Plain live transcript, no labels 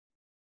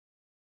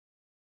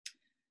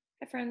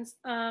Hi friends.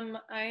 We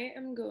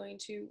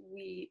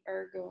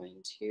are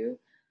going to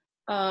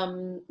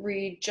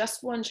read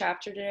just one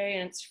chapter today,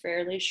 and it's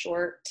fairly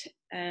short,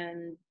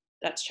 and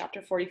that's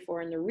chapter 44.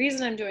 And the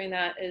reason I'm doing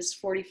that is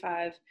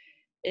 45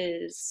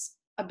 is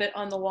a bit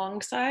on the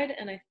long side,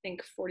 and I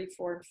think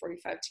 44 and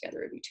 45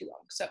 together would be too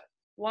long. So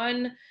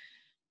one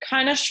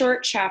kind of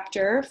short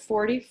chapter,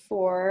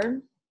 44.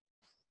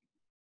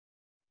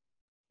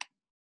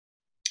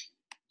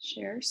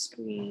 Share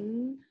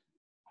screen.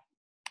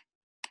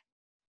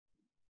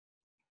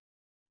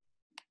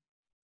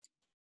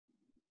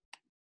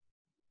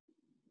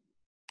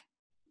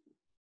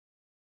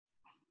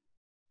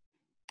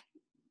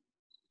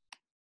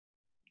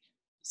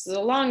 This is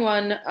a long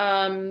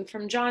one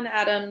from John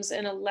Adams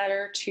in a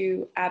letter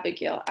to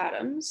Abigail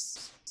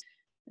Adams.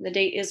 The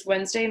date is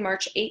Wednesday,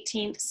 March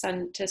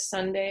 18th to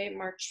Sunday,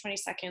 March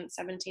 22nd,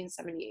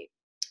 1778.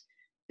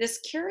 This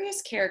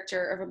curious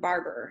character of a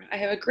barber I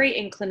have a great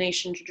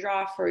inclination to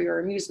draw for your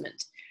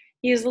amusement.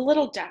 He is a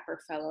little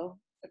dapper fellow,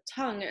 a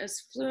tongue as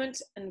fluent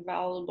and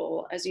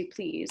voluble as you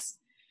please,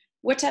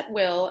 wit at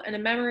will, and a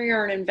memory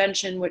or an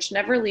invention which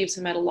never leaves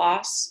him at a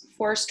loss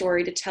for a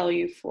story to tell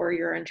you for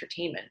your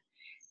entertainment.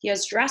 He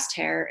has dressed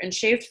hair and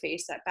shaved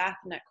face at Bath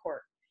and at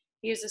court.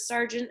 He is a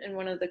sergeant in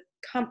one of the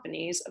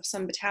companies of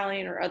some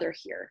battalion or other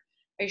here.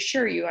 I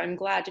assure you I'm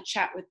glad to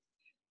chat with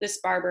this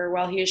barber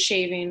while he is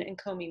shaving and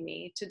combing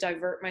me to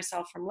divert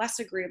myself from less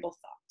agreeable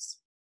thoughts.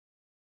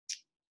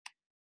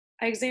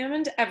 I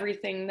examined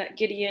everything that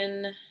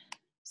Gideon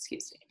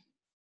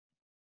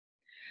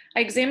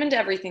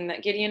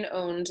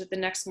owned the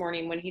next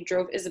morning when he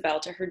drove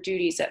Isabel to her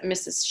duties at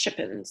Mrs.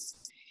 Shippin's.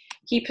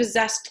 He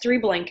possessed 3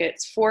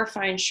 blankets, 4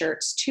 fine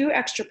shirts, 2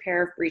 extra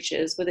pair of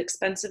breeches with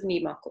expensive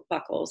knee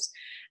buckles,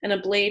 and a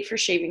blade for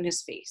shaving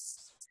his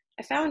face.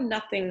 I found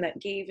nothing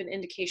that gave an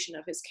indication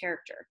of his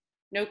character.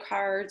 No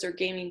cards or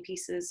gaming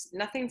pieces,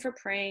 nothing for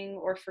praying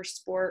or for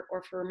sport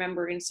or for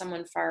remembering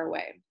someone far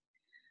away.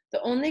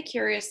 The only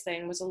curious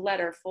thing was a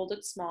letter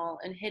folded small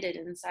and hidden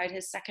inside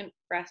his second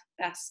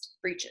best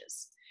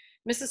breeches.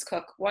 Mrs.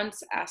 Cook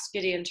once asked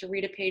Gideon to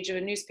read a page of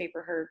a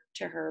newspaper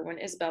to her when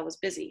Isabel was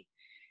busy.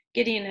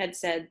 Gideon had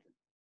said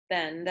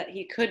then that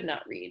he could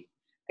not read.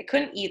 I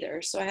couldn't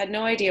either, so I had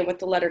no idea what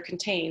the letter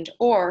contained,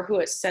 or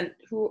who sent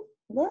it,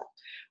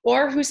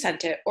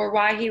 or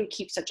why he would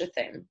keep such a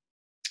thing.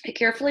 I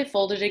carefully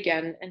folded it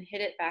again and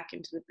hid it back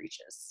into the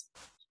breeches.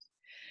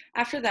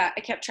 After that, I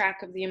kept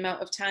track of the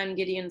amount of time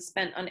Gideon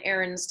spent on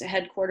errands to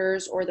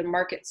headquarters or the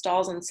market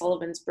stalls on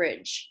Sullivan's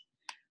Bridge.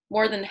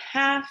 More than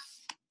half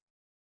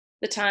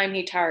the time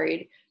he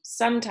tarried,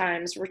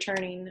 sometimes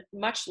returning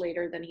much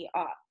later than he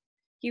ought.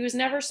 He was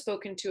never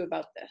spoken to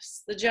about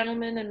this. The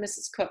gentleman and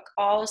Mrs. Cook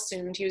all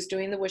assumed he was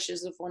doing the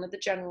wishes of one of the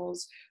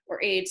generals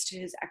or aides to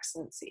his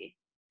excellency.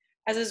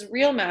 As his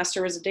real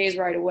master was a day's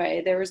ride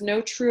away, there was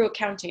no true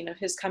accounting of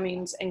his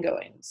comings and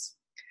goings.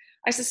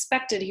 I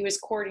suspected he was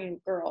courting a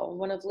girl,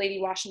 one of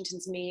Lady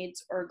Washington's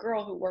maids, or a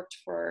girl who worked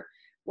for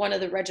one of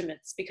the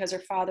regiments because her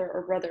father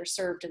or brother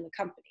served in the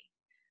company.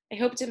 I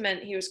hoped it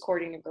meant he was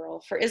courting a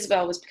girl, for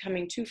Isabel was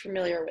becoming too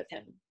familiar with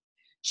him.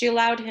 She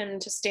allowed him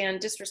to stand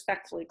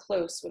disrespectfully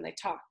close when they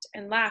talked,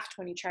 and laughed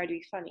when he tried to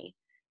be funny,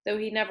 though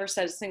he never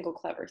said a single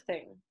clever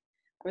thing.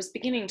 I was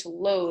beginning to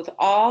loathe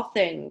all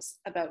things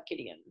about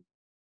Gideon.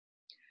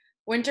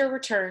 Winter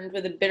returned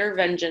with a bitter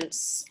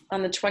vengeance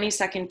on the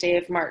 22nd day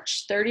of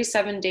March,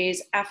 37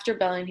 days after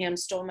Bellingham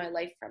stole my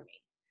life from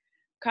me.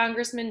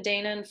 Congressmen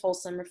Dana and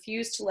Folsom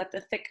refused to let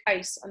the thick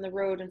ice on the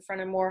road in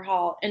front of Moore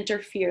Hall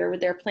interfere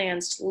with their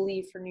plans to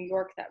leave for New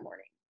York that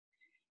morning.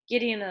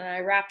 Gideon and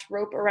I wrapped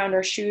rope around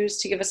our shoes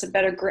to give us a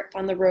better grip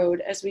on the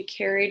road as we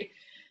carried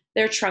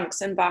their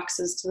trunks and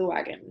boxes to the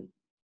wagon.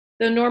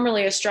 Though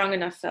normally a strong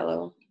enough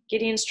fellow,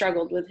 Gideon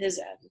struggled with his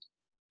end.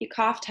 He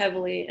coughed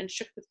heavily and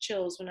shook with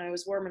chills when I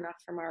was warm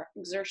enough from our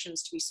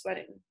exertions to be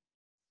sweating.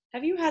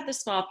 Have you had the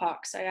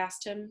smallpox? I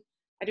asked him.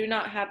 I do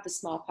not have the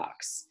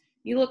smallpox.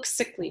 You look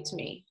sickly to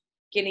me.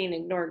 Gideon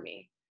ignored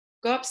me.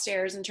 Go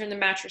upstairs and turn the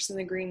mattress in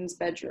the Greens'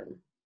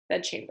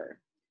 bedchamber.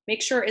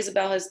 Make sure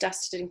Isabel has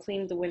dusted and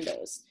cleaned the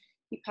windows.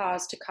 He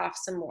paused to cough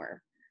some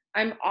more.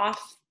 I'm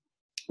off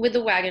with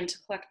the wagon to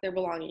collect their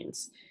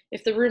belongings.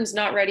 If the room's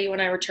not ready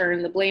when I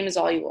return, the blame is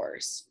all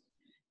yours.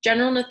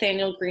 General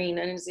Nathaniel Greene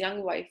and his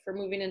young wife were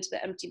moving into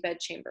the empty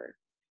bedchamber.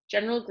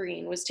 General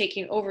Greene was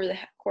taking over the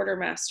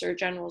quartermaster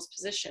general's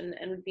position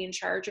and would be in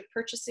charge of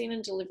purchasing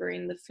and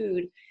delivering the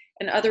food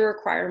and other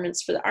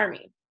requirements for the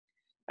army.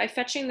 By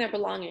fetching their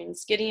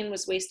belongings, Gideon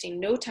was wasting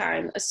no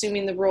time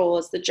assuming the role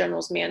as the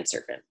general's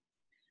manservant.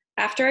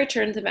 After I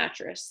turned the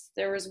mattress,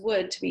 there was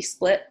wood to be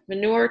split,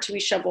 manure to be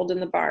shoveled in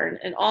the barn,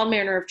 and all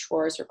manner of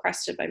chores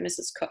requested by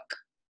Mrs. Cook.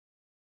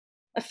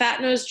 A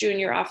fat-nosed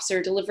junior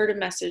officer delivered a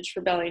message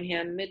for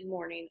Bellingham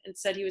mid-morning and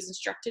said he was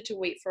instructed to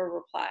wait for a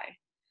reply.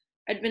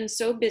 I'd been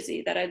so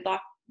busy that I'd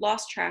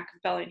lost track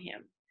of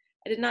Bellingham.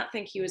 I did not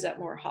think he was at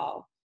Moore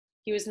Hall.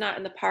 He was not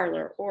in the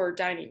parlor or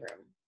dining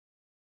room.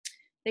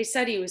 They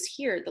said he was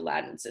here, the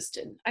lad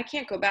insisted. I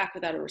can't go back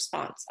without a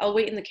response. I'll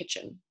wait in the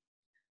kitchen.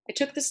 I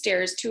took the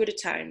stairs 2 at a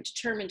time,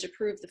 determined to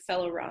prove the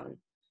fellow wrong.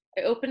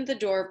 I opened the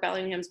door of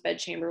Bellingham's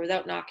bedchamber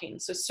without knocking,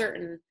 so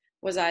certain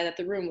was I that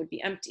the room would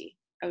be empty.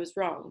 I was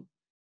wrong.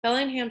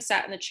 Bellingham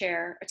sat in the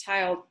chair, a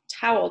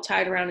towel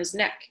tied around his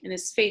neck, and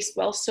his face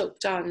well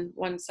soaped on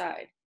one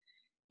side.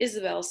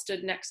 Isabel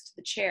stood next to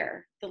the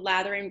chair, the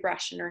lathering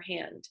brush in her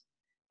hand.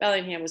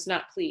 Bellingham was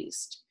not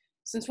pleased.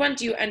 "Since when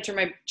do you enter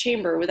my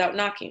chamber without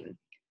knocking?"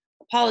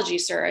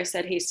 "Apologies, sir," I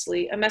said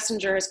hastily. "A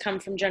messenger has come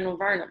from General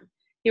Varnum.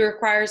 He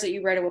requires that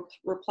you write a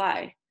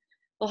reply."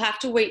 "We'll have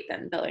to wait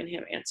then,"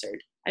 Bellingham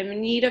answered. "I'm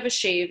in need of a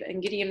shave,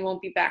 and Gideon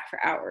won't be back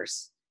for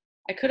hours."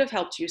 "I could have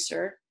helped you,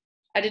 sir."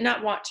 "I did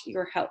not want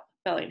your help,"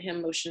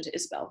 Bellingham motioned to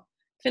Isabel.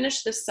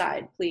 "Finish this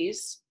side,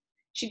 please."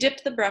 She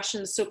dipped the brush in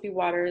the soapy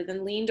water,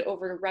 then leaned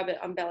over to rub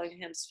it on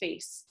Bellingham's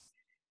face.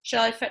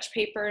 "Shall I fetch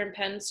paper and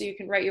pen so you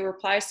can write your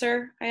reply,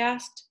 sir?" I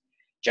asked.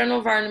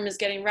 "General Varnum is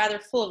getting rather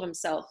full of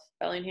himself."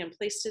 Bellingham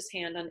placed his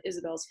hand on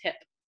Isabel's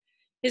hip.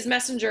 "His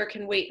messenger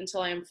can wait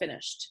until I am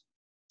finished."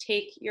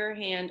 "Take your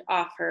hand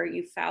off her,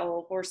 you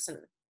foul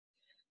whoreson."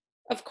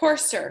 "Of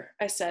course, sir,"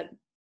 I said.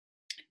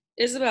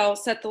 Isabel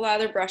set the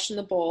lather brush in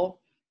the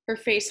bowl, her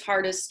face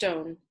hard as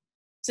stone.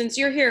 "Since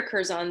you're here,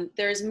 Curzon,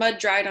 there is mud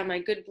dried on my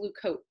good blue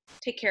coat.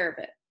 Take care of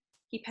it."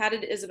 He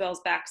patted Isabel's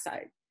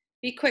backside.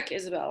 "Be quick,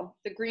 Isabel.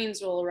 The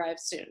greens will arrive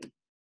soon."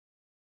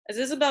 As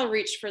Isabel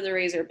reached for the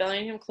razor,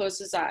 Bellingham closed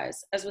his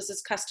eyes, as was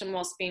his custom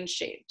whilst being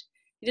shaved.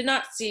 He did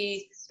not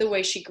see the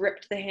way she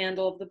gripped the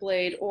handle of the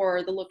blade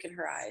or the look in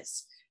her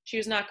eyes. She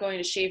was not going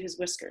to shave his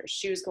whiskers.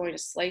 She was going to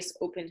slice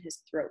open his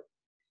throat.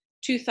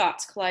 2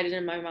 thoughts collided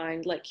in my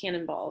mind like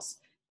cannonballs: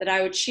 that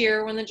I would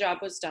cheer when the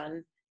job was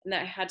done, and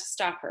that I had to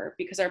stop her,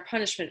 because our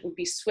punishment would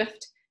be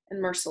swift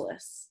and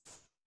merciless.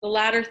 The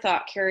latter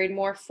thought carried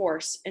more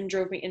force and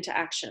drove me into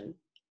action.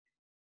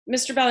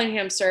 "Mr.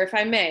 Bellingham, sir, if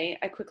I may,"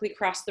 I quickly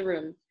crossed the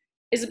room.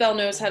 "Isabel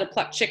knows how to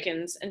pluck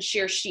chickens and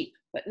shear sheep,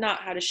 but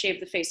not how to shave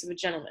the face of a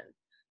gentleman.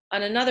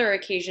 On another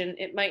occasion,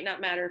 it might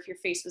not matter if your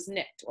face was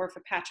nicked or if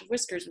a patch of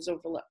whiskers was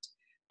overlooked,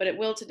 but it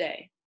will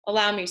today.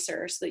 Allow me,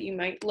 sir, so that you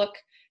might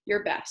look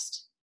your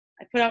best."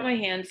 I put out my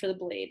hand for the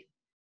blade.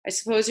 "I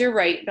suppose you're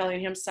right,"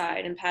 Bellingham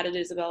sighed and patted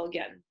Isabel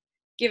again.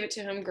 "Give it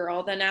to him,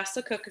 girl, then ask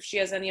the cook if she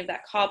has any of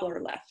that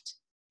cobbler left."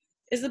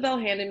 Isabel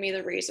handed me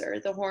the razor.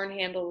 The horn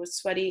handle was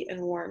sweaty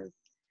and warm.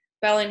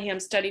 Bellingham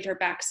studied her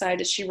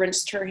backside as she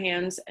rinsed her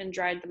hands and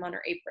dried them on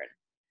her apron.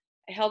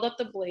 I held up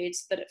the blade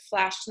so that it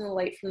flashed in the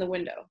light from the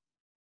window.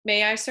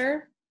 "May I,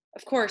 sir?"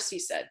 "Of course," he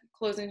said,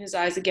 closing his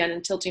eyes again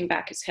and tilting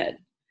back his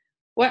head.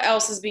 "What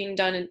else is being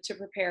done to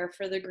prepare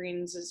for the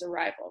Greens'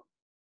 arrival?"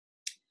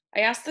 "I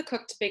asked the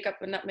cook to bake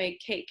up a nutmeg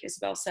cake,"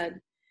 Isabel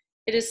said.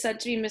 "It is said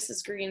to be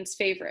Mrs. Green's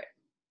favorite."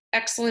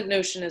 "Excellent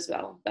notion,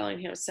 Isabel,"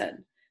 Bellingham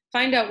said.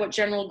 "Find out what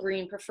General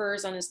Green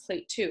prefers on his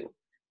plate, too.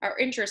 Our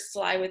interests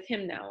lie with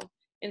him now,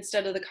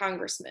 instead of the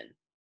congressman.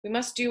 We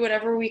must do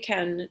whatever we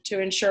can to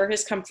ensure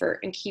his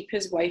comfort and keep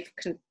his wife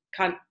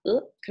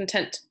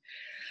content."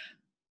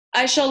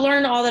 "I shall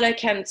learn all that I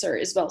can, sir,"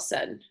 Isabel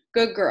said.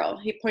 "Good girl."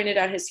 He pointed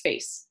at his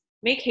face.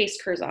 "Make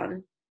haste,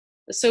 Curzon.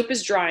 The soap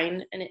is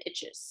drying, and it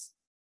itches."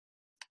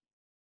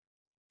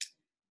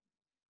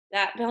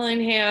 That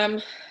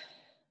Bellingham.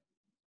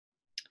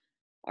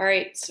 All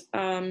right,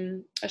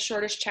 a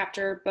shortish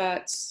chapter,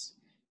 but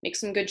make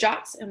some good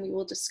jots, and we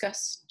will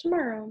discuss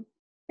tomorrow.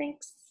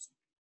 Thanks.